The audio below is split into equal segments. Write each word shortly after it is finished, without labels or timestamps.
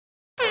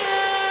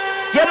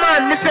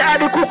man, me say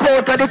the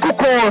cookout, the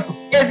cookout.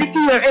 Every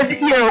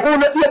year, who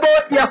not hear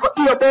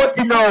about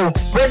it now.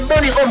 When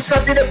money up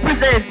Saturday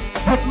present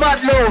with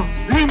mad love,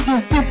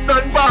 Linky tips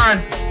and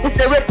bands. It's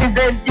a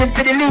representing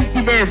to the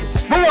Linky Dem.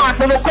 We want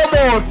to come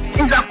out.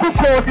 It's a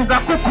cookout.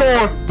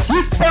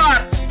 This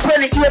part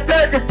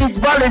 2836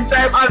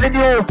 Valentine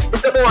Avenue.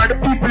 It's about the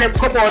people that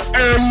come out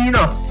early, you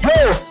know.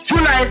 Yo,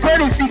 July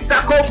 26th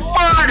I come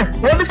mad.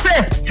 What me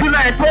say?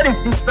 July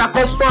 26th I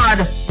come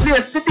mad.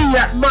 Place to be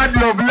at Mad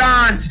Love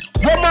Launch.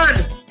 Yo man,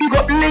 big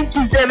up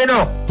Linky Dem, you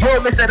know. Yo,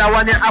 me say that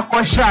one here I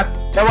come shot.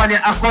 That one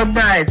here I come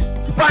nice.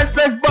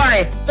 Sponsors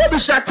by Double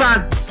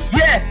Shatters.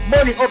 Yeah,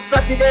 money up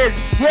Saturdays.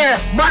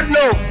 Yeah, Mad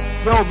Love.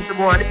 Yo, me say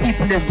boy, the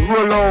people them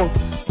roll out.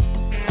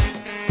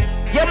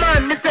 Yeah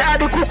man, me say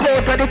the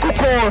cookout.